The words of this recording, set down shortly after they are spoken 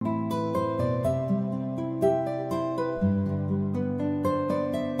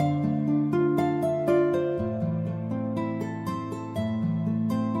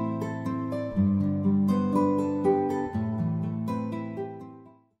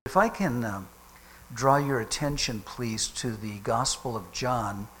If I can draw your attention, please, to the Gospel of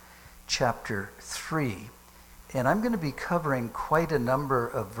John, chapter 3. And I'm going to be covering quite a number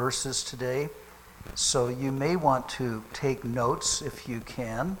of verses today, so you may want to take notes if you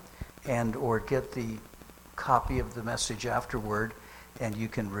can, and or get the copy of the message afterward, and you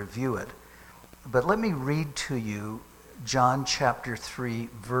can review it. But let me read to you John chapter 3,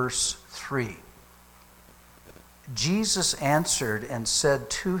 verse 3. Jesus answered and said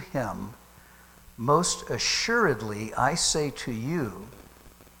to him, "Most assuredly I say to you,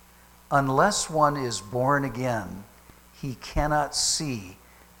 unless one is born again, he cannot see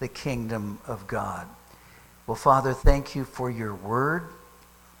the kingdom of God." Well, Father, thank you for your word,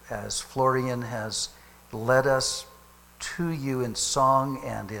 as Florian has led us to you in song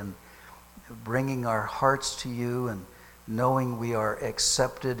and in bringing our hearts to you and knowing we are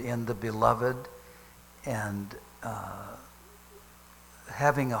accepted in the beloved, and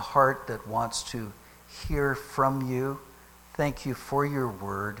having a heart that wants to hear from you. Thank you for your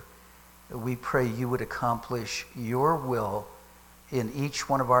word. We pray you would accomplish your will in each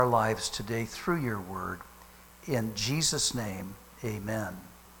one of our lives today through your word. In Jesus' name, amen.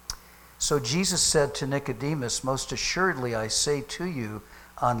 So Jesus said to Nicodemus, "Most assuredly I say to you,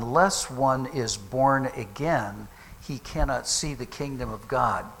 unless one is born again, he cannot see the kingdom of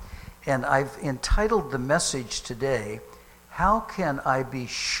God." And I've entitled the message today, "How can I be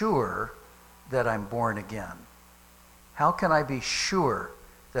sure that I'm born again?" How can I be sure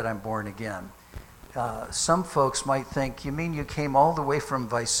that I'm born again? Some folks might think, you mean you came all the way from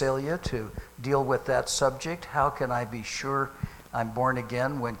Visalia to deal with that subject? How can I be sure I'm born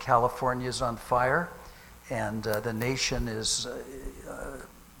again when California is on fire and the nation is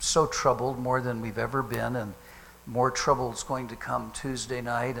so troubled, more than we've ever been, and more trouble is going to come Tuesday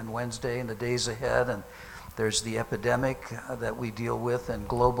night and Wednesday and the days ahead, and there's the epidemic that we deal with, and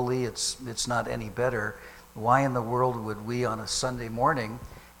globally it's not any better. Why in the world would we on a Sunday morning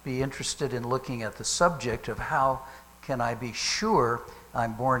be interested in looking at the subject of how can I be sure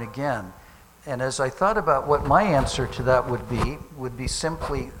I'm born again? And as I thought about what my answer to that would be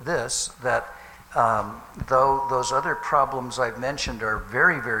simply this, that though those other problems I've mentioned are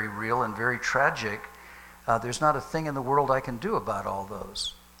very, very real and very tragic, there's not a thing in the world I can do about all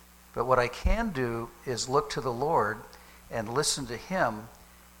those. But what I can do is look to the Lord and listen to Him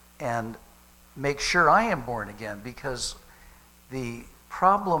and make sure I am born again, because the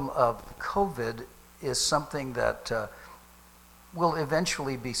problem of COVID is something that will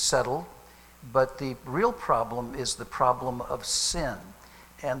eventually be settled, but the real problem is the problem of sin.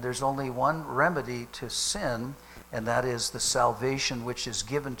 And there's only one remedy to sin, and that is the salvation which is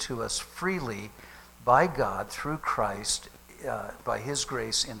given to us freely by God through Christ, by His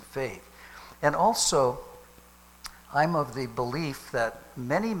grace in faith. And also, I'm of the belief that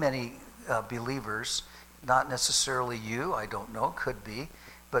many believers, not necessarily you, I don't know, could be,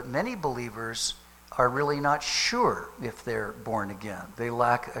 but many believers are really not sure if they're born again. They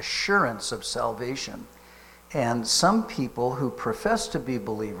lack assurance of salvation. And some people who profess to be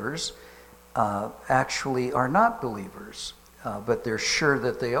believers actually are not believers, but they're sure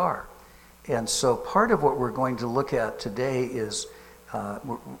that they are. And so part of what we're going to look at today is how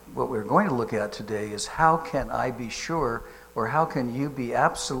can I be sure, or how can you be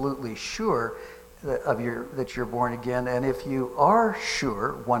absolutely sure that you're born again? And if you are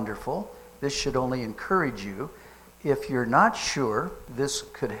sure, wonderful. This should only encourage you. If you're not sure, this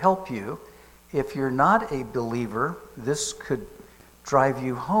could help you. If you're not a believer, this could drive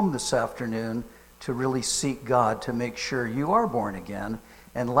you home this afternoon to really seek God to make sure you are born again.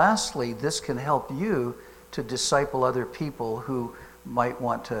 And lastly, this can help you to disciple other people who might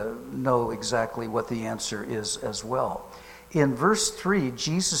want to know exactly what the answer is as well. In verse 3,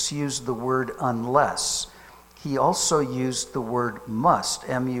 Jesus used the word unless. He also used the word must,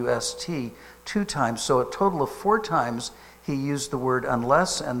 M-U-S-T, 2 times. So a total of 4 times he used the word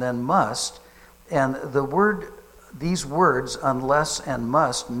unless and then must. And these words, unless and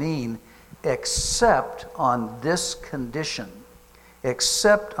must, mean except on this condition.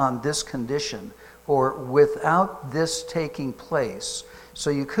 Except on this condition, or without this taking place.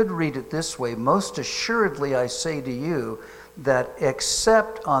 So you could read it this way: most assuredly I say to you that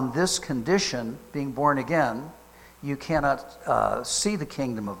except on this condition, being born again, you cannot see the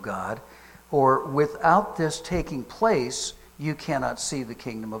kingdom of God, or without this taking place, you cannot see the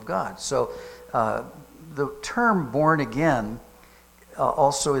kingdom of God. So the term born again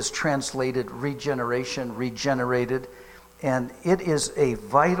also is translated regeneration, regenerated, and it is a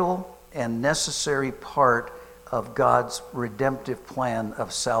vital and necessary part of God's redemptive plan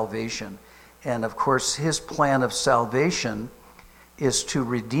of salvation. And of course, His plan of salvation is to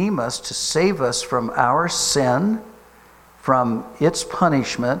redeem us, to save us from our sin, from its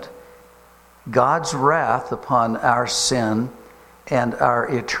punishment, God's wrath upon our sin, and our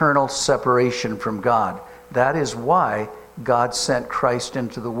eternal separation from God. That is why God sent Christ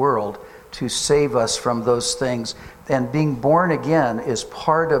into the world, to save us from those things. And being born again is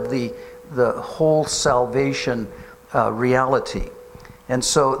part of the whole salvation reality. And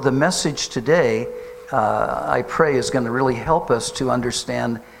so the message today, I pray, is going to really help us to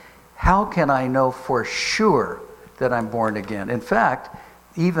understand, how can I know for sure that I'm born again? In fact,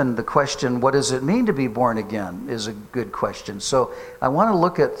 even the question, what does it mean to be born again, is a good question. So I want to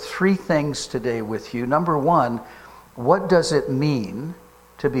look at three things today with you. Number one, what does it mean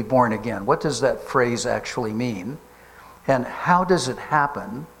to be born again? What does that phrase actually mean? And how does it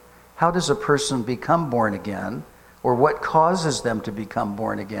happen? How does a person become born again? Or what causes them to become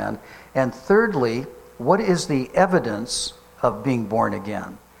born again? And thirdly, what is the evidence of being born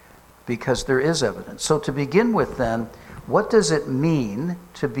again? Because there is evidence. So to begin with then, what does it mean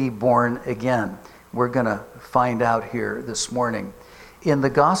to be born again? We're going to find out here this morning. In the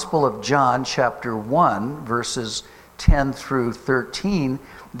Gospel of John, chapter 1, verses 10 through 13,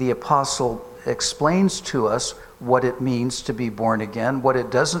 the apostle explains to us what it means to be born again, what it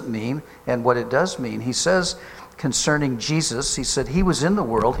doesn't mean, and what it does mean. He says concerning Jesus, he said, he was in the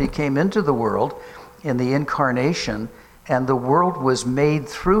world, he came into the world in the incarnation, and the world was made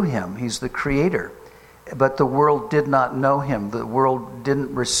through him. He's the creator. But the world did not know him. The world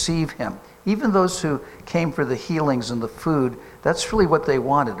didn't receive him. Even those who came for the healings and the food, that's really what they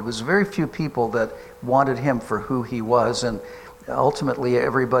wanted. It was very few people that wanted him for who he was. And ultimately,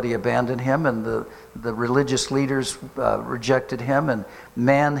 everybody abandoned him, and the religious leaders rejected him. And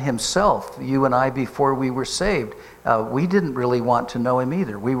man himself, you and I, before we were saved, we didn't really want to know him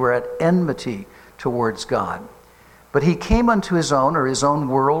either. We were at enmity towards God. But he came unto his own, or his own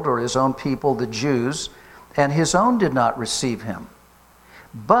world, or his own people, the Jews, and his own did not receive him.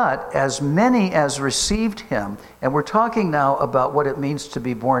 But as many as received him, and we're talking now about what it means to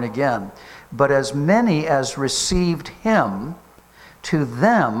be born again, but as many as received him, to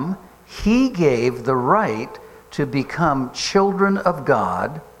them he gave the right to become children of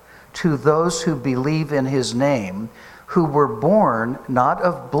God, to those who believe in his name, who were born not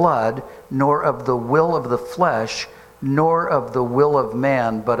of blood, nor of the will of the flesh, nor of the will of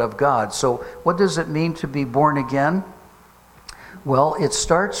man, but of God. So what does it mean to be born again? Well, it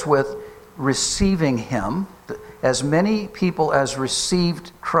starts with receiving him. As many people as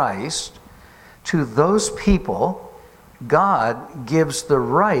received Christ, to those people, God gives the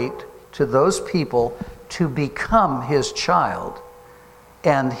right to those people to become his child.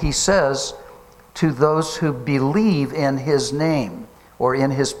 And he says, to those who believe in his name, or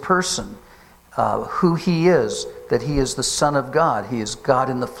in his person, who he is, that he is the Son of God, he is God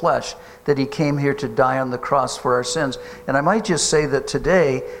in the flesh, that he came here to die on the cross for our sins. And I might just say that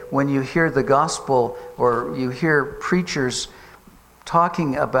today, when you hear the gospel, or you hear preachers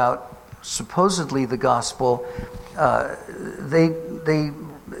talking about supposedly the gospel,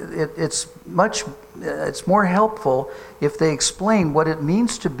 it's more helpful if they explain what it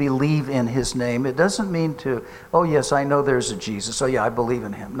means to believe in his name. It doesn't mean to, oh yes, I know there's a Jesus, oh yeah, I believe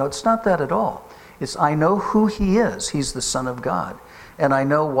in him. No, it's not that at all. It's, I know who he is. He's the Son of God. And I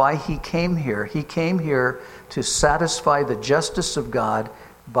know why he came here. He came here to satisfy the justice of God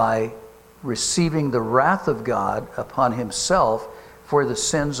by receiving the wrath of God upon himself for the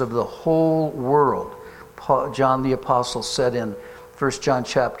sins of the whole world. John the Apostle said in 1 John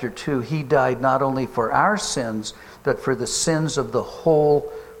chapter 2, he died not only for our sins, but for the sins of the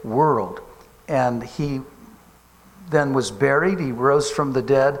whole world. And he then was buried, he rose from the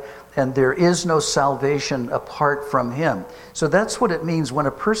dead, and there is no salvation apart from him. So that's what it means when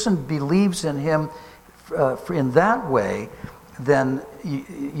a person believes in him in that way, then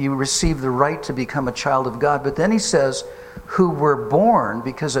you receive the right to become a child of God. But then he says, who were born,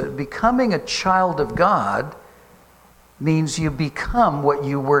 because becoming a child of God means you become what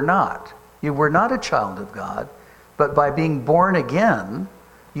you were not. You were not a child of God, but by being born again,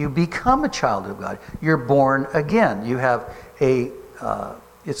 you become a child of God. You're born again. You have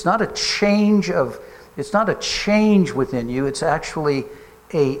it's not a change within you. It's actually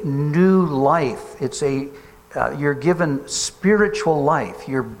a new life. You're given spiritual life.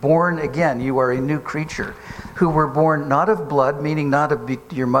 You're born again. You are a new creature who were born not of blood, meaning not of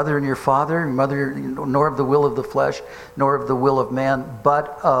your mother and your father, nor of the will of the flesh, nor of the will of man,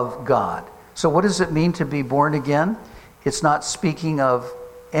 but of God. So what does it mean to be born again? It's not speaking of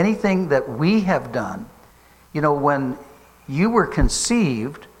anything that we have done. You know, when you were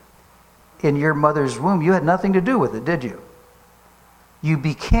conceived in your mother's womb, you had nothing to do with it, did you? you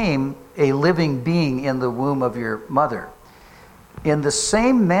became a living being in the womb of your mother. In the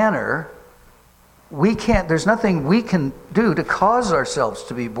same manner, there's nothing we can do to cause ourselves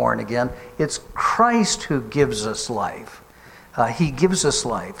to be born again. It's Christ who gives us life. He gives us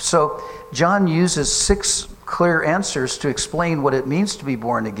life. So John uses 6 clear answers to explain what it means to be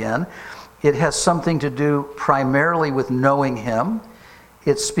born again. It has something to do primarily with knowing him.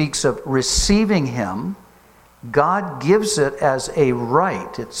 It speaks of receiving him. God gives it as a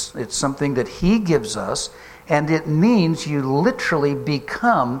right. It's something that he gives us, and it means you literally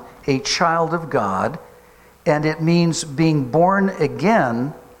become a child of God, and it means being born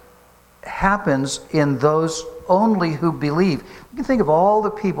again happens in those only who believe. You can think of all the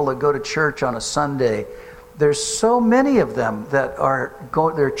people that go to church on a Sunday. There's so many of them that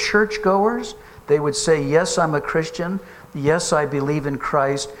they're churchgoers. They would say, yes, I'm a Christian. Yes, I believe in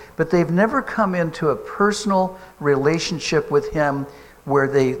Christ. But they've never come into a personal relationship with him where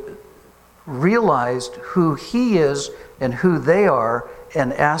they realized who he is and who they are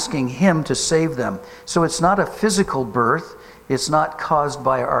and asking him to save them. So it's not a physical birth. It's not caused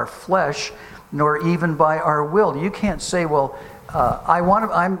by our flesh, nor even by our will. You can't say, well,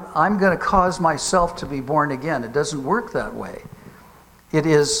 I'm going to cause myself to be born again. It doesn't work that way. It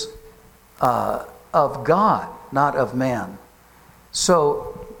is of God, not of man.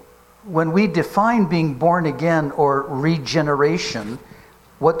 So when we define being born again or regeneration,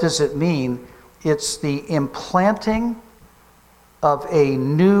 what does it mean? It's the implanting of a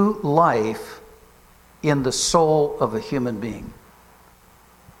new life in the soul of a human being.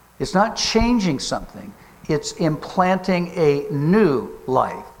 It's not changing something. It's implanting a new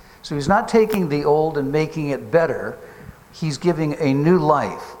life. So he's not taking the old and making it better. He's giving a new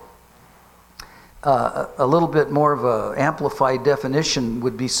life. A little bit more of an amplified definition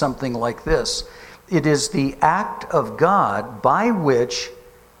would be something like this. It is the act of God by which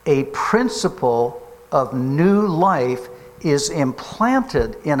a principle of new life is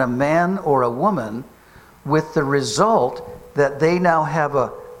implanted in a man or a woman, with the result that they now have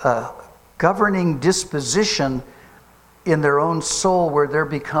a governing disposition in their own soul where they're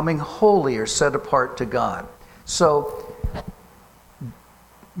becoming holy or set apart to God. So,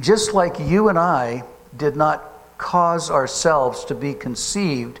 just like you and I did not cause ourselves to be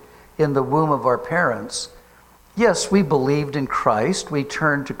conceived in the womb of our parents, yes, we believed in Christ, we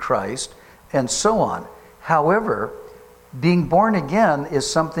turned to Christ, and so on. However, being born again is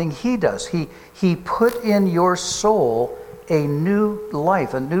something he does. He put in your soul a new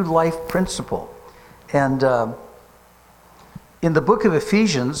life principle. And in the book of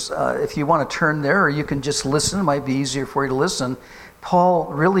Ephesians, if you want to turn there, or you can just listen, it might be easier for you to listen, Paul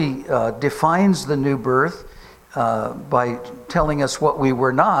really defines the new birth by telling us what we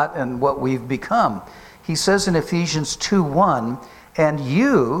were not and what we've become. He says in Ephesians 2:1, and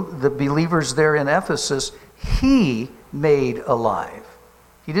you, the believers there in Ephesus, he made alive.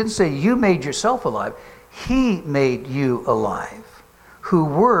 He didn't say you made yourself alive. He made you alive, who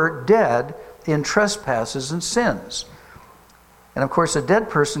were dead in trespasses and sins. And of course, a dead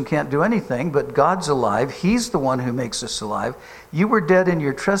person can't do anything, but God's alive. He's the one who makes us alive. You were dead in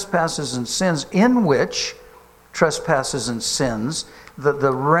your trespasses and sins, in which trespasses and sins,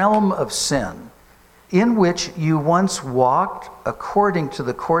 the realm of sin, in which you once walked according to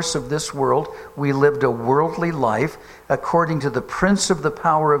the course of this world. We lived a worldly life according to the prince of the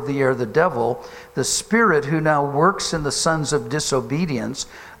power of the air, the devil, the spirit who now works in the sons of disobedience,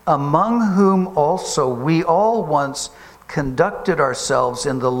 among whom also we all once conducted ourselves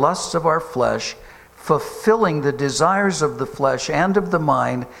in the lusts of our flesh, fulfilling the desires of the flesh and of the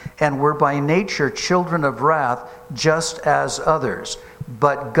mind, and were by nature children of wrath, just as others.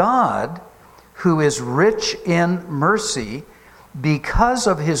 But God, who is rich in mercy, because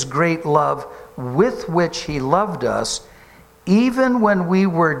of his great love with which he loved us, even when we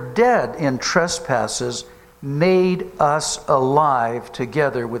were dead in trespasses, made us alive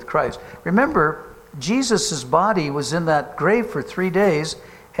together with Christ. Remember, Jesus' body was in that grave for 3 days,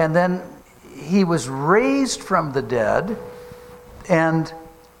 and then he was raised from the dead, and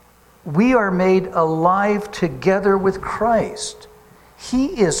we are made alive together with Christ. He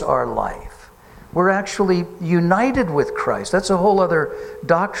is our life. We're actually united with Christ. That's a whole other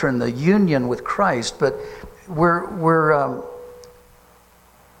doctrine, the union with Christ. But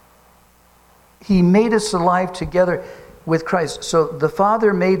he made us alive together with Christ. So the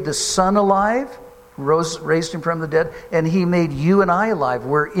Father made the Son alive, raised him from the dead, and he made you and I alive.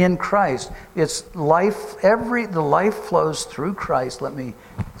 We're in Christ. It's life. The life flows through Christ. Let me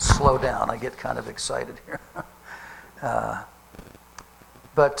slow down. I get kind of excited here.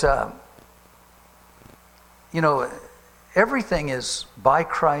 Everything is by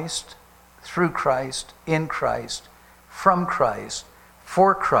Christ, through Christ, in Christ, from Christ,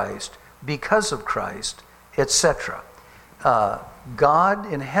 for Christ, because of Christ, etc.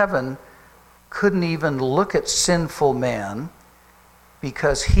 God in heaven couldn't even look at sinful man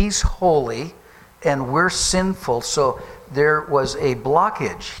because he's holy and we're sinful. So there was a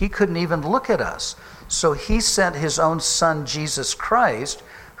blockage. He couldn't even look at us. So he sent his own son, Jesus Christ,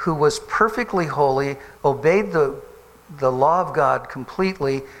 who was perfectly holy, obeyed the law of God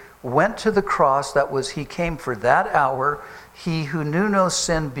completely, went to the cross. He came for that hour. He who knew no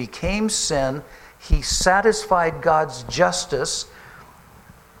sin became sin. He satisfied God's justice,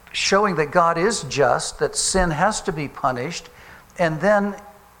 showing that God is just, that sin has to be punished. And then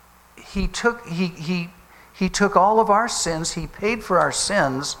he took all of our sins. He paid for our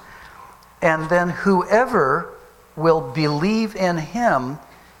sins. And then whoever will believe in him,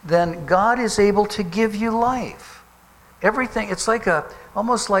 then God is able to give you life. Everything, it's like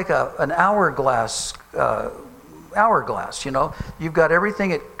almost like an hourglass, you know. You've got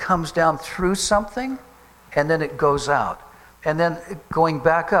everything, it comes down through something, and then it goes out. And then going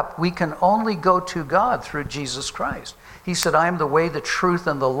back up, we can only go to God through Jesus Christ. He said, I am the way, the truth,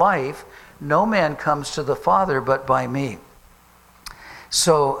 and the life. No man comes to the Father but by me.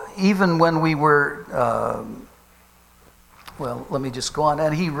 So even when we were, let me just go on.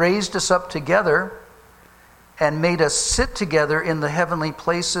 And he raised us up together and made us sit together in the heavenly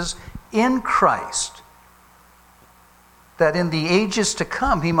places in Christ, that in the ages to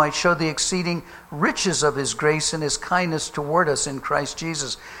come he might show the exceeding riches of his grace and his kindness toward us in Christ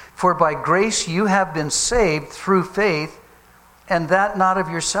Jesus. For by grace you have been saved through faith, and that not of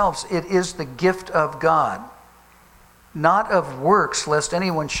yourselves. It is the gift of God, not of works, lest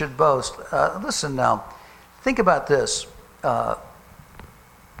anyone should boast. Listen now, think about this.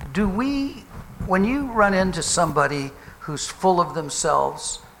 When you run into somebody who's full of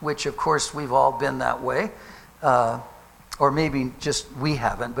themselves, which of course we've all been that way, or maybe just we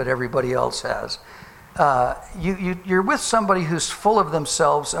haven't, but everybody else has. You're with somebody who's full of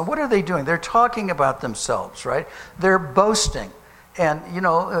themselves, and what are they doing? They're talking about themselves, right? They're boasting. And,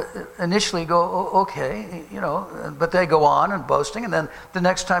 initially go, oh, okay, but they go on and boasting, and then the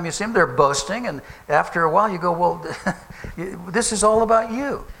next time you see them, they're boasting, and after a while you go, well, this is all about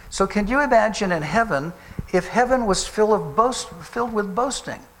you. So can you imagine in heaven, if heaven was filled with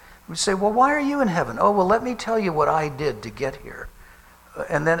boasting? We say, well, why are you in heaven? Oh, well, let me tell you what I did to get here.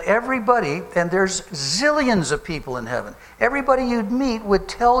 And then everybody, and there's zillions of people in heaven, everybody you'd meet would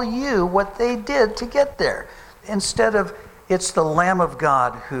tell you what they did to get there. Instead of, it's the Lamb of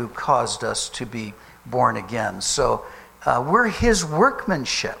God who caused us to be born again. So we're his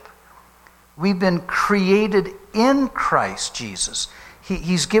workmanship. We've been created in Christ Jesus.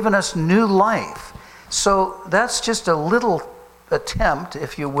 He's given us new life. So that's just a little attempt,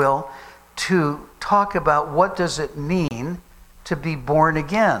 if you will, to talk about what does it mean to be born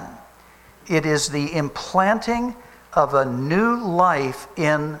again. It is the implanting of a new life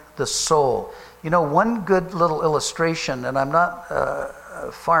in the soul. One good little illustration, and I'm not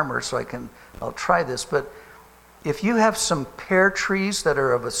a farmer, so I'll try this, but if you have some pear trees that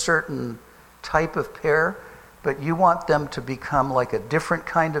are of a certain type of pear, but you want them to become like a different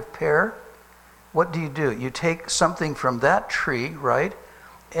kind of pear, what do? You take something from that tree, right,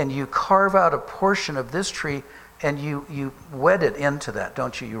 and you carve out a portion of this tree, and you wed it into that,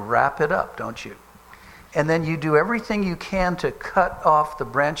 don't you? You wrap it up, don't you? And then you do everything you can to cut off the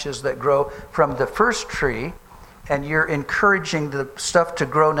branches that grow from the first tree, and you're encouraging the stuff to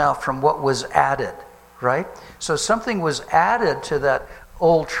grow now from what was added, right? So something was added to that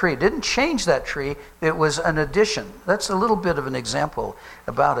old tree. It didn't change that tree, it was an addition. That's a little bit of an example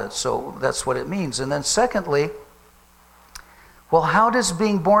about it, so that's what it means. And then secondly, well, how does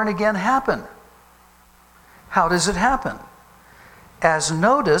being born again happen? How does it happen? As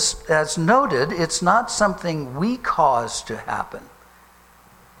noted, it's not something we cause to happen.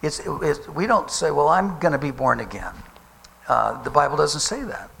 We don't say, well, I'm going to be born again. The Bible doesn't say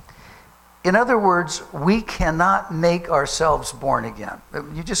that. In other words, we cannot make ourselves born again.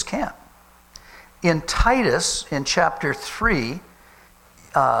 You just can't. In Titus, in chapter 3,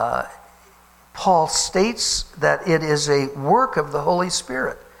 Paul states that it is a work of the Holy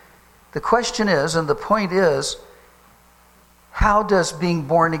Spirit. The question is, and the point is, how does being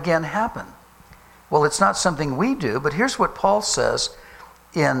born again happen? Well, it's not something we do, but here's what Paul says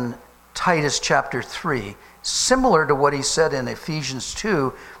in Titus chapter 3, similar to what he said in Ephesians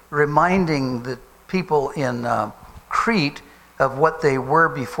 2, reminding the people in Crete of what they were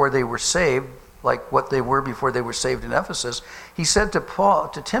before they were saved, like what they were before they were saved in Ephesus. He said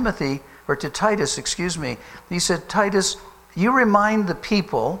to Timothy, or to Titus, excuse me. He said, Titus, you remind the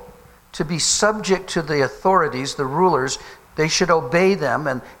people to be subject to the authorities, the rulers. They should obey them,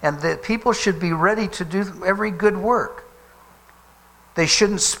 and the people should be ready to do every good work. They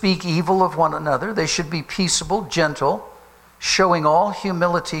shouldn't speak evil of one another. They should be peaceable, gentle, showing all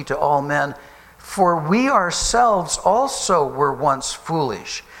humility to all men. For we ourselves also were once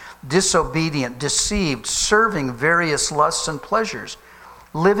foolish, disobedient, deceived, serving various lusts and pleasures,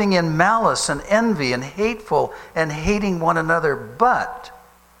 living in malice and envy and hateful and hating one another. But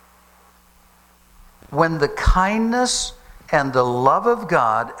when the kindness and the love of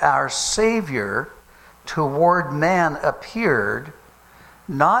God, our Savior, toward man appeared,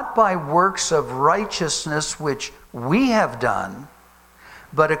 not by works of righteousness which we have done,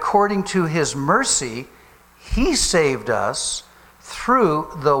 but according to his mercy, he saved us through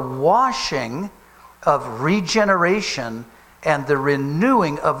the washing of regeneration and the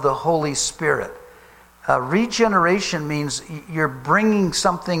renewing of the Holy Spirit. Regeneration means you're bringing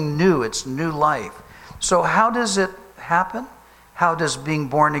something new. It's new life. So how does it happen? How does being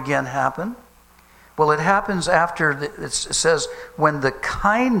born again happen? Well, it happens after, it says, when the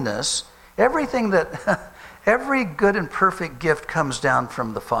kindness, everything that, every good and perfect gift comes down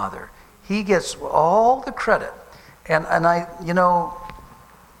from the Father. He gets all the credit. And I,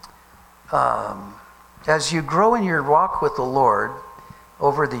 as you grow in your walk with the Lord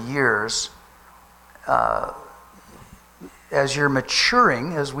over the years, as you're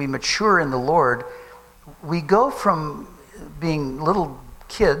maturing, as we mature in the Lord, we go from being little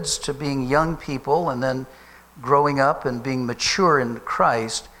kids to being young people and then growing up and being mature in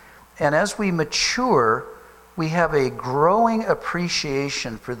Christ. And as we mature, we have a growing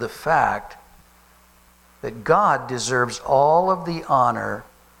appreciation for the fact that God deserves all of the honor,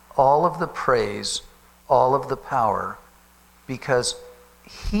 all of the praise, all of the power, because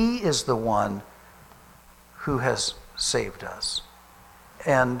he is the one who has saved us.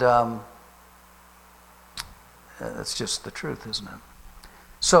 And that's just the truth, isn't it?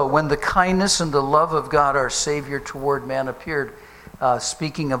 So when the kindness and the love of God, our Savior, toward man appeared,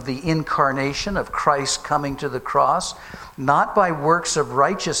 speaking of the incarnation of Christ coming to the cross, not by works of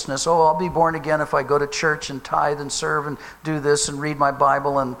righteousness. Oh, I'll be born again if I go to church and tithe and serve and do this and read my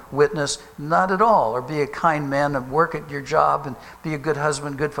Bible and witness. Not at all. Or be a kind man and work at your job and be a good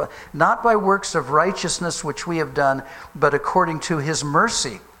husband, good father. Not by works of righteousness which we have done, but according to his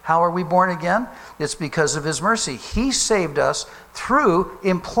mercy. How are we born again? It's because of his mercy. He saved us through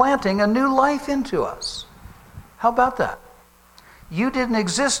implanting a new life into us. How about that? You didn't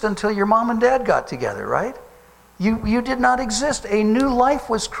exist until your mom and dad got together, right? You did not exist. A new life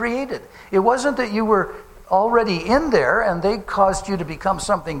was created. It wasn't that you were already in there and they caused you to become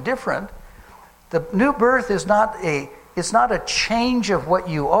something different. The new birth is not a change of what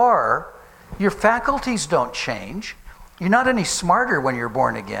you are. Your faculties don't change. You're not any smarter when you're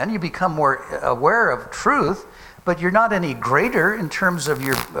born again. You become more aware of truth, but you're not any greater in terms of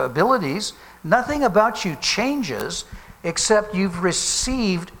your abilities. Nothing about you changes except you've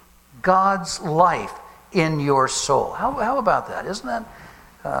received God's life in your soul. How about that? Isn't that?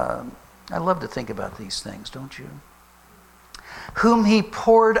 I love to think about these things, don't you? Whom he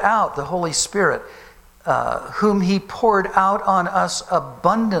poured out, the Holy Spirit, whom he poured out on us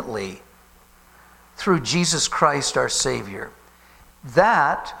abundantly through Jesus Christ our Savior,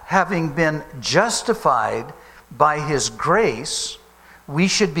 that having been justified by his grace, we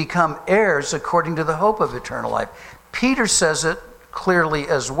should become heirs according to the hope of eternal life. Peter says it clearly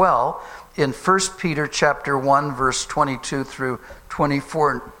as well in 1 Peter chapter 1, verse 22 through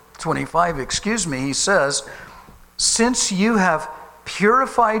 25. He says, since you have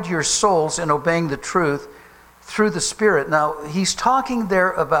purified your souls in obeying the truth through the Spirit. Now, he's talking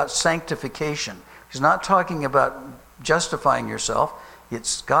there about sanctification. He's not talking about justifying yourself.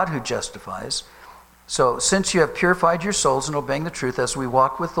 It's God who justifies. So, since you have purified your souls in obeying the truth, as we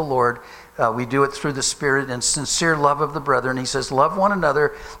walk with the Lord, we do it through the Spirit and sincere love of the brethren. He says, love one another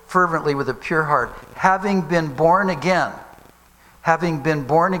fervently with a pure heart, having been born again,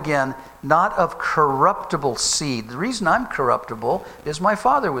 not of corruptible seed. The reason I'm corruptible is my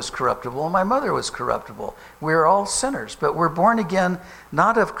father was corruptible and my mother was corruptible. We're all sinners, but we're born again,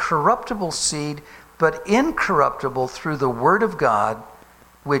 not of corruptible seed, but incorruptible through the word of God,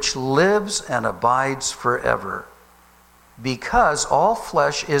 which lives and abides forever. Because all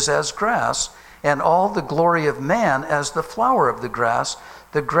flesh is as grass, and all the glory of man as the flower of the grass.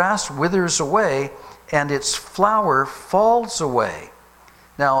 The grass withers away, and its flower falls away.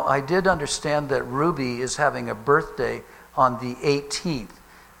 Now, I did understand that Ruby is having a birthday on the 18th.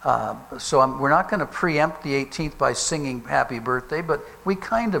 We're not going to preempt the 18th by singing happy birthday, but we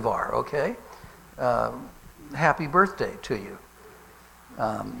kind of are, okay? Happy birthday to you.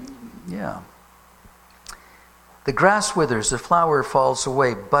 Yeah. The grass withers, the flower falls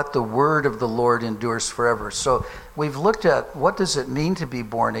away, but the word of the Lord endures forever. So we've looked at what does it mean to be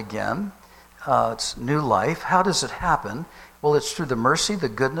born again. It's new life. How does it happen? Well, it's through the mercy, the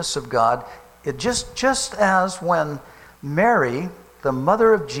goodness of God. It just as when Mary, the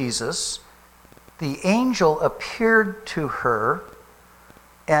mother of Jesus, the angel appeared to her,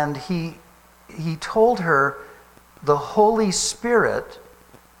 and he told her the Holy Spirit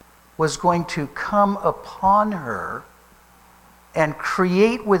was going to come upon her and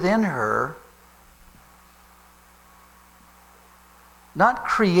create within her, not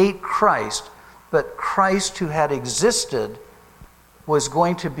create Christ, but Christ who had existed was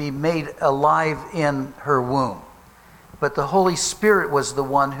going to be made alive in her womb. But the Holy Spirit was the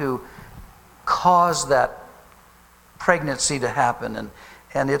one who caused that pregnancy to happen.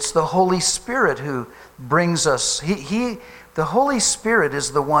 And it's the Holy Spirit who brings us, the Holy Spirit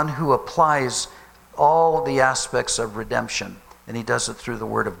is the one who applies all the aspects of redemption, and he does it through the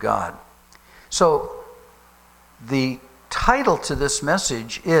Word of God. So the title to this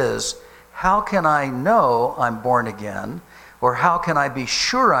message is, how can I know I'm born again? Or how can I be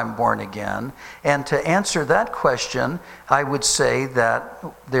sure I'm born again? And to answer that question, I would say that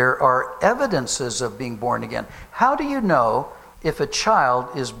there are evidences of being born again. How do you know if a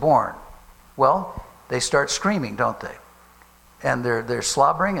child is born? Well, they start screaming, don't they? And they're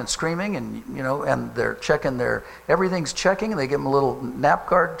slobbering and screaming, and and they're checking everything's checking. And they give them a little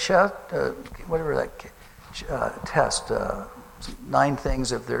NAPGARD test, test. 9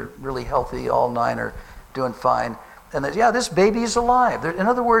 things. If they're really healthy, all 9 are doing fine. And this baby's alive. In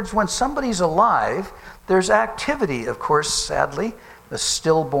other words, when somebody's alive, there's activity. Of course, sadly, the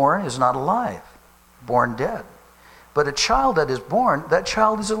stillborn is not alive, born dead. But a child that is born, that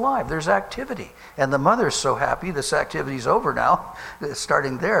child is alive. There's activity. And the mother's so happy this activity's over now,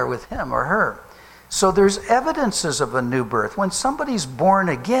 starting there with him or her. So there's evidences of a new birth. When somebody's born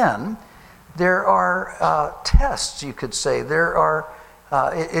again, there are tests, you could say.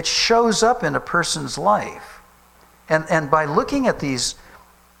 It shows up in a person's life. And by looking at these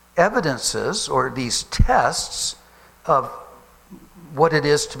evidences or these tests of what it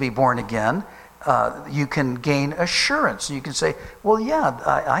is to be born again, you can gain assurance. You can say, well, yeah,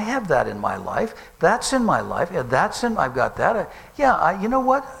 I have that in my life. That's in my life. Yeah, I've got that. You know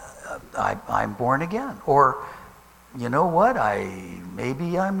what? I'm born again. Or, you know what?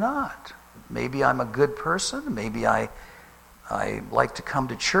 Maybe I'm not. Maybe I'm a good person. Maybe I like to come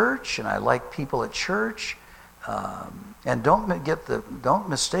to church and I like people at church. And don't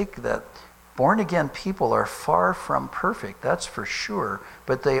mistake that born again people are far from perfect, that's for sure,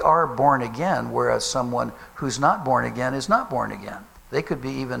 but they are born again, whereas someone who's not born again is not born again. They could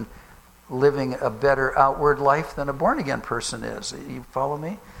be even living a better outward life than a born again person is. You follow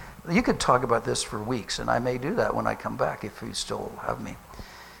me? You could talk about this for weeks, and I may do that when I come back if you still have me.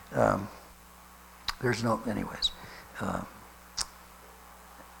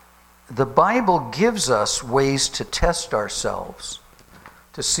 The Bible gives us ways to test ourselves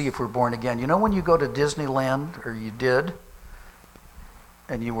to see if we're born again. You know, when you go to Disneyland, or you did,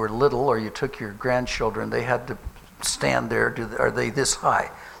 and you were little, or you took your grandchildren, they had to stand there. Are they this high?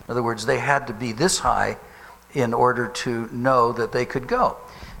 In other words, they had to be this high in order to know that they could go.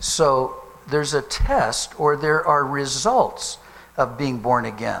 So there's a test, or there are results of being born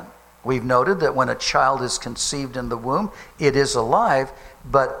again. We've noted that when a child is conceived in the womb, it is alive,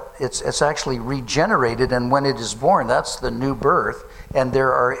 but it's actually regenerated, and when it is born, that's the new birth, and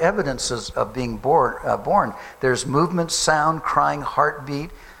there are evidences of being born. There's movement, sound, crying,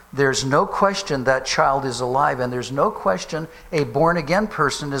 heartbeat. There's no question that child is alive, and there's no question a born-again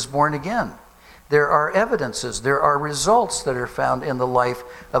person is born again. There are evidences, there are results that are found in the life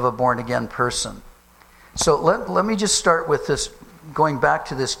of a born-again person. So let me just start with this, going back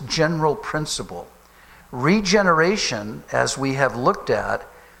to this general principle. Regeneration, as we have looked at,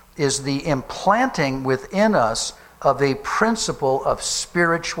 is the implanting within us of a principle of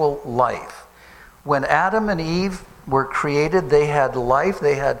spiritual life. When Adam and Eve were created, they had life,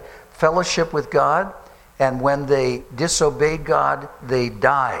 they had fellowship with God, and when they disobeyed God, they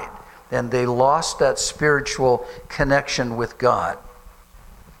died, and they lost that spiritual connection with God.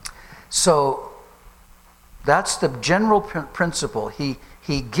 So that's the general principle. He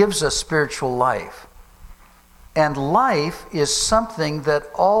gives us spiritual life. And life is something that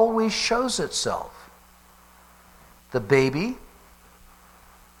always shows itself. The baby,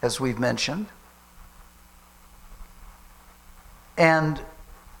 as we've mentioned, and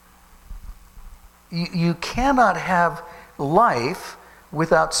you cannot have life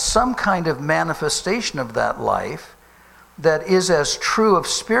without some kind of manifestation of that life that is as true of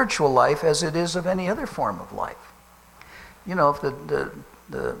spiritual life as it is of any other form of life. You know, if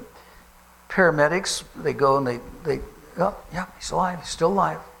the paramedics, they go and they oh, yeah, he's alive, he's still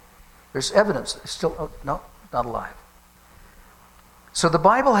alive. There's evidence, he's still, oh, no, not alive. So the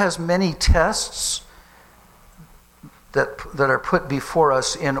Bible has many tests that are put before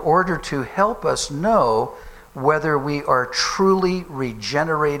us in order to help us know whether we are truly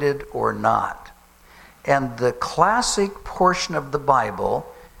regenerated or not. And the classic portion of the Bible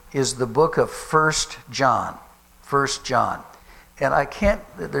is the book of 1 John. 1 John. And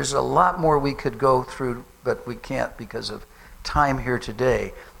there's a lot more we could go through, but we can't because of time here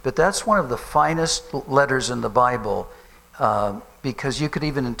today. But that's one of the finest letters in the Bible, because you could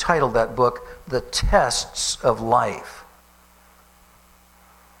even entitle that book, The Tests of Life.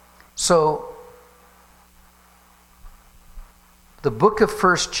 So, the book of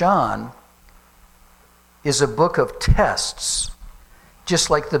 1 John is a book of tests, just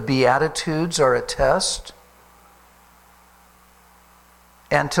like the Beatitudes are a test.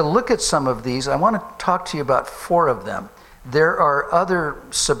 And to look at some of these, I want to talk to you about 4 of them. There are other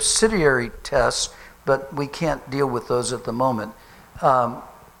subsidiary tests, but we can't deal with those at the moment.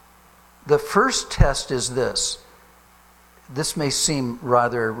 The first test is this. This may seem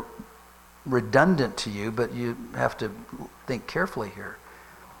rather redundant to you, but you have to think carefully here.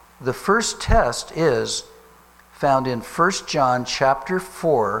 The first test is found in 1 John chapter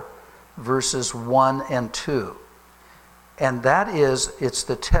 4, verses 1 and 2. And that is, it's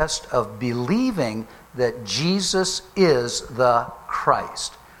the test of believing that Jesus is the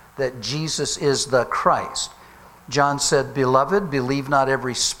Christ. That Jesus is the Christ. John said, "Beloved, believe not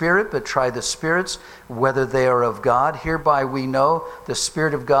every spirit, but try the spirits, whether they are of God. Hereby we know the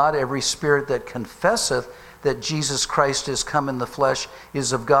Spirit of God, every spirit that confesseth that Jesus Christ is come in the flesh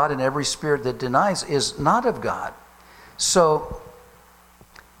is of God, and every spirit that denies is not of God." So,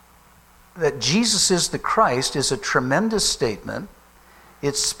 that Jesus is the Christ is a tremendous statement.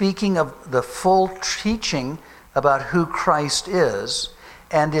 It's speaking of the full teaching about who Christ is,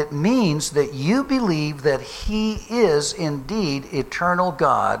 and it means that you believe that he is indeed eternal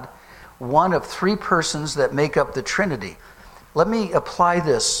God, one of 3 persons that make up the Trinity. Let me apply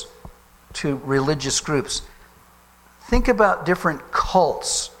this to religious groups. Think about different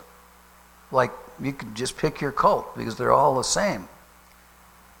cults. Like, you could just pick your cult because they're all the same.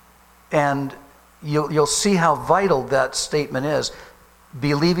 And you'll see how vital that statement is,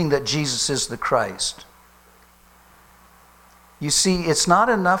 believing that Jesus is the Christ. You see, it's not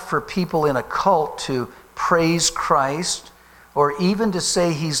enough for people in a cult to praise Christ or even to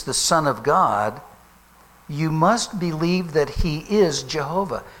say he's the Son of God. You must believe that he is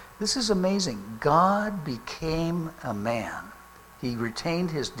Jehovah. This is amazing. God became a man. He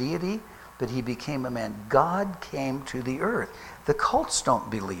retained his deity, but he became a man. God came to the earth. The cults don't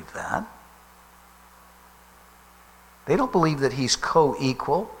believe that. They don't believe that he's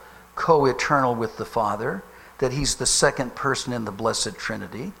co-equal, co-eternal with the Father, that he's the second person in the Blessed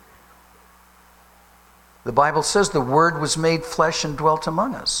Trinity. The Bible says the Word was made flesh and dwelt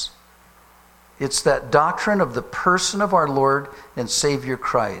among us. It's that doctrine of the person of our Lord and Savior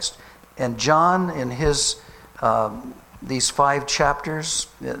Christ. And John, in his these 5 chapters,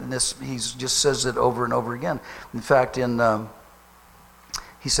 he just says it over and over again. In fact,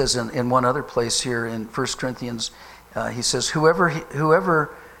 he says in one other place here in 1 Corinthians, he says, Whoever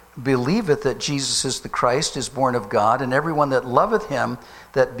believeth that Jesus is the Christ is born of God, and everyone that loveth him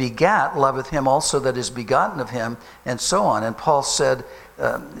that begat loveth him also that is begotten of him, and so on." And Paul said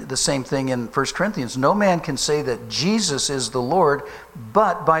the same thing in 1 Corinthians. No man can say that Jesus is the Lord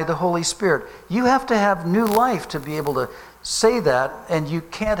but by the Holy Spirit. You have to have new life to be able to say that, and you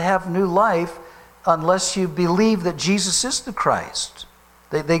can't have new life unless you believe that Jesus is the Christ.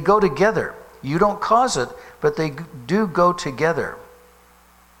 They go together. You don't cause it, but they do go together.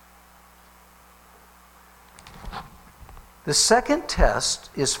 The second test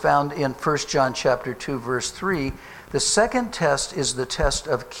is found in 1 John chapter 2, verse 3. The second test is the test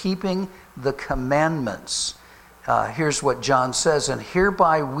of keeping the commandments. Here's what John says, "And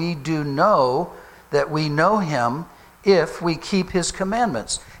hereby we do know that we know him if we keep his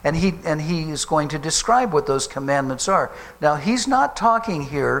commandments." And he is going to describe what those commandments are. Now, he's not talking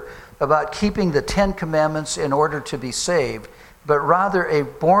here about keeping the 10 commandments in order to be saved, but rather a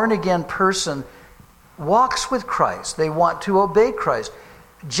born-again person walks with Christ. They want to obey Christ.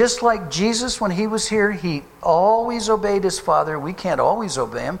 Just like Jesus, when he was here, he always obeyed his Father. We can't always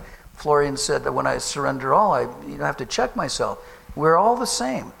obey him. Florian said that when I surrender all, I have to check myself. We're all the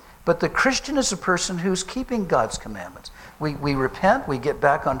same. But the Christian is a person who's keeping God's commandments. We repent, we get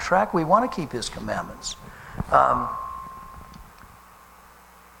back on track, we want to keep his commandments.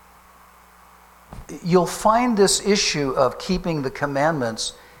 You'll find this issue of keeping the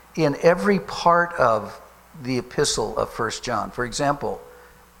commandments in every part of the epistle of 1 John. For example,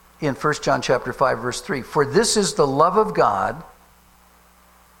 in 1 John chapter 5, verse 3, "For this is the love of God,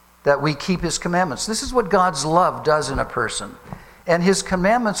 that we keep his commandments." This is what God's love does in a person. And his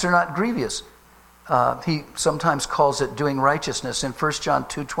commandments are not grievous. He sometimes calls it doing righteousness in 1 John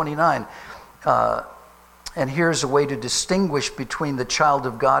 2:29. And here's a way to distinguish between the child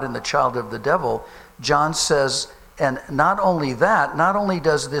of God and the child of the devil. John says, and not only that, not only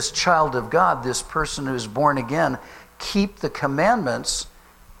does this child of God, this person who is born again, keep the commandments,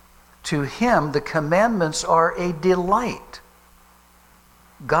 to him the commandments are a delight.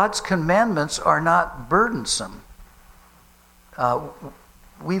 God's commandments are not burdensome.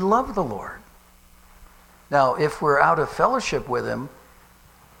 We love the Lord. Now, if we're out of fellowship with him,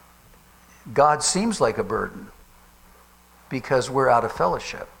 God seems like a burden because we're out of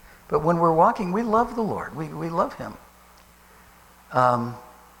fellowship. But when we're walking, we love the Lord. We love him. A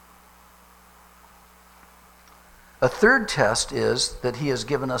third test is that he has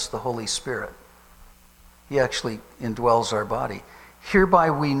given us the Holy Spirit. He actually indwells our body. "Hereby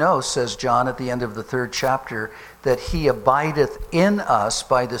we know," says John at the end of the 3rd chapter, "that he abideth in us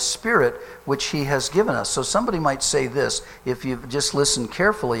by the Spirit which he has given us." So somebody might say this, if you just listen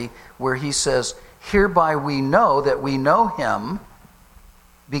carefully, where he says, "Hereby we know that we know him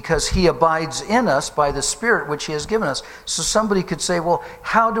because he abides in us by the Spirit which he has given us." So somebody could say, well,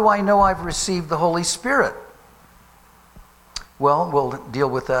 how do I know I've received the Holy Spirit? Well, we'll deal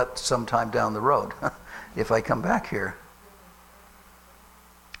with that sometime down the road if I come back here.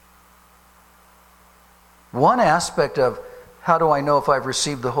 One aspect of how do I know if I've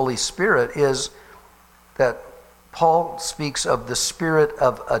received the Holy Spirit is that Paul speaks of the spirit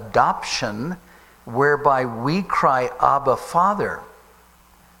of adoption, whereby we cry, "Abba, Father."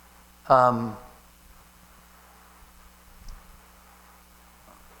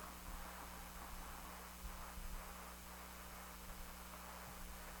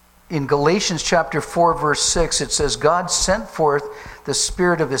 In Galatians chapter 4, verse 6, it says, "God sent forth the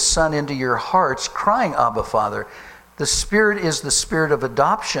Spirit of his Son into your hearts, crying, Abba, Father." The Spirit is the spirit of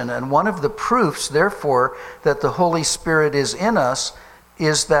adoption, and one of the proofs, therefore, that the Holy Spirit is in us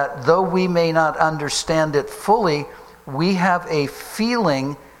is that though we may not understand it fully, we have a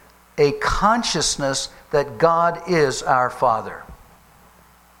feeling, a consciousness that God is our Father.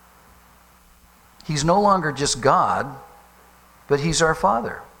 He's no longer just God, but he's our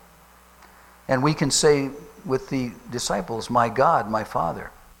Father. And we can say with the disciples, "My God, my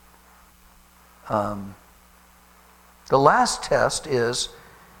Father." The last test is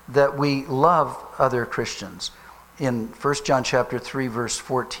that we love other Christians. In 1 John chapter 3, verse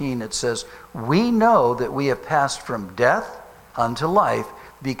 14, it says, "We know that we have passed from death unto life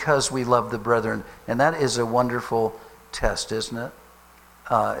because we love the brethren." And that is a wonderful test, isn't it?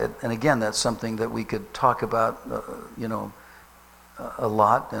 And again, that's something that we could talk about, a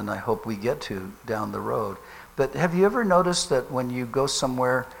lot, and I hope we get to down the road. But have you ever noticed that when you go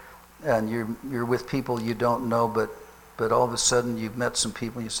somewhere and you're with people you don't know, but all of a sudden you've met some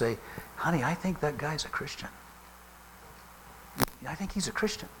people and you say, "Honey, I think that guy's a Christian. I think he's a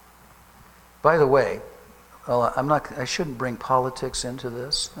Christian." By the way, I shouldn't bring politics into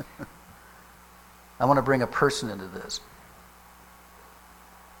this. I want to bring a person into this.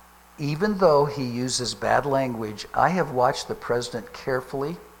 Even though he uses bad language, I have watched the president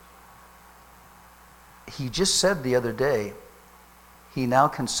carefully. He just said the other day, he now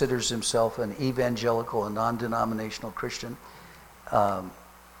considers himself an evangelical, a non-denominational Christian. And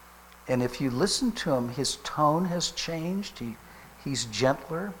if you listen to him, his tone has changed. He's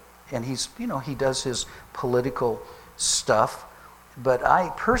gentler, and he does his political stuff. But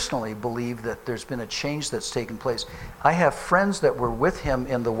I personally believe that there's been a change that's taken place. I have friends that were with him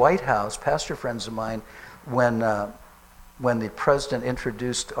in the White House, pastor friends of mine, when the president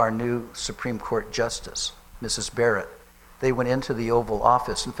introduced our new Supreme Court Justice, Mrs. Barrett. They went into the Oval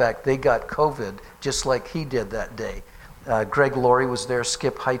Office. In fact, they got COVID just like he did that day. Greg Laurie was there.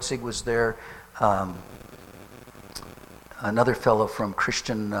 Skip Heitzig was there. Another fellow from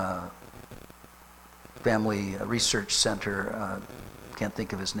Christian Family Research Center, can't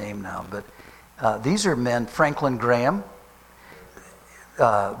think of his name now, but these are men, Franklin Graham.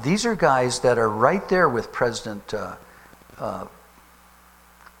 These are guys that are right there with President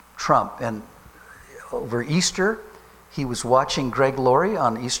Trump. And over Easter, he was watching Greg Laurie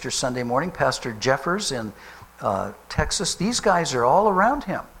on Easter Sunday morning, Pastor Jeffers in Texas. These guys are all around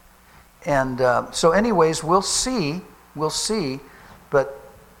him. And so anyways, we'll see, but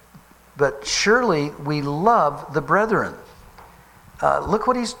surely we love the brethren. Look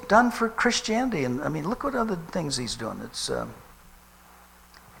what he's done for Christianity, and I mean, look what other things he's doing. It's,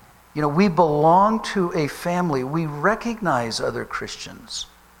 we belong to a family. We recognize other Christians.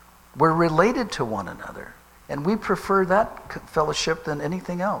 We're related to one another, and we prefer that fellowship than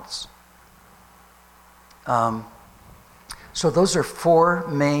anything else. So those are 4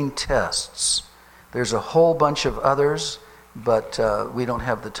 main tests. There's a whole bunch of others, but we don't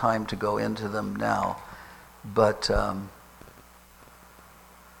have the time to go into them now. But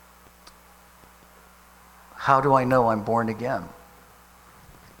how do I know I'm born again?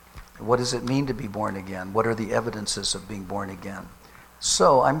 What does it mean to be born again? What are the evidences of being born again?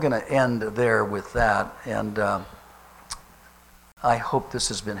 So I'm going to end there with that, and I hope this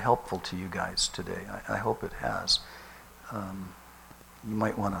has been helpful to you guys today. I hope it has. You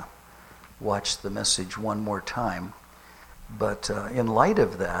might want to watch the message one more time. But in light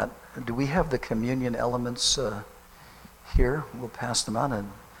of that, do we have the communion elements here? We'll pass them out.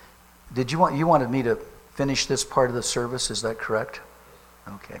 And you wanted me to finish this part of the service? Is that correct?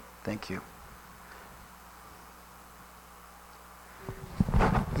 Okay, thank you.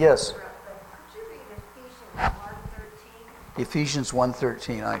 Yes. Could you read Ephesians 1:13? Ephesians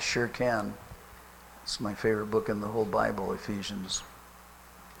 1:13. I sure can. It's my favorite book in the whole Bible, Ephesians.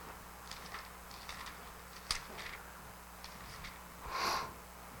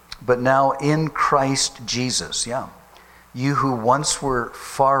 But now in Christ Jesus, you who once were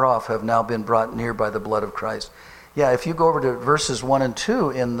far off have now been brought near by the blood of Christ. Yeah, if you go over to verses 1 and 2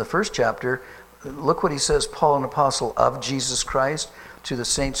 in the first chapter, look what he says, Paul, an apostle of Jesus Christ, to the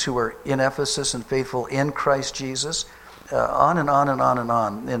saints who are in Ephesus and faithful in Christ Jesus. On and on and on and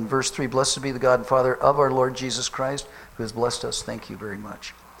on. In verse 3, blessed be the God and Father of our Lord Jesus Christ, who has blessed us. Thank you very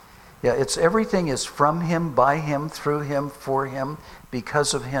much. Yeah, it's everything is from him, by him, through him, for him,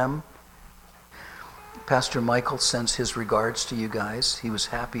 because of him. Pastor Michael sends his regards to you guys. He was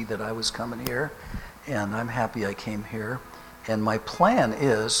happy that I was coming here, and I'm happy I came here. And my plan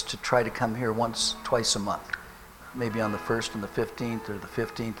is to try to come here twice a month, maybe on the 1st and the 15th, or the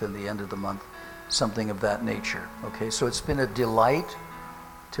 15th and the end of the month. Something of that nature. Okay, so it's been a delight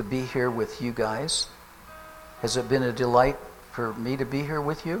to be here with you guys. Has it been a delight for me to be here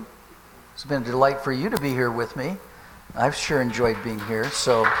with you? It's been a delight for you to be here with me. I've sure enjoyed being here.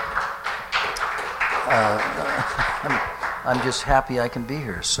 So I'm just happy I can be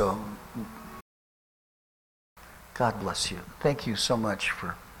here. So God bless you. Thank you so much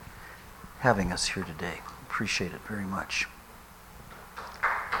for having us here today. Appreciate it very much.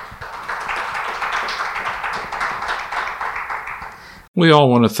 We all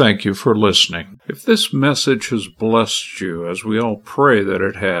want to thank you for listening. If this message has blessed you, as we all pray that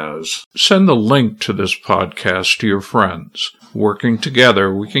it has, send the link to this podcast to your friends. Working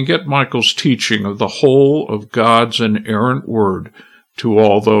together, we can get Michael's teaching of the whole of God's inerrant word to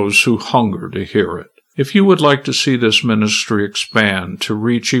all those who hunger to hear it. If you would like to see this ministry expand to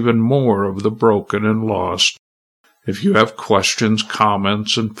reach even more of the broken and lost, if you have questions,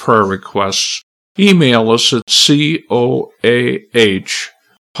 comments, and prayer requests, email us at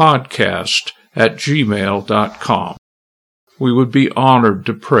coahpodcast@gmail.com. We would be honored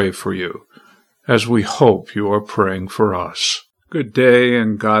to pray for you, as we hope you are praying for us. Good day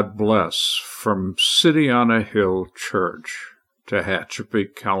and God bless from City on a Hill Church,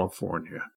 Tehachapi, California.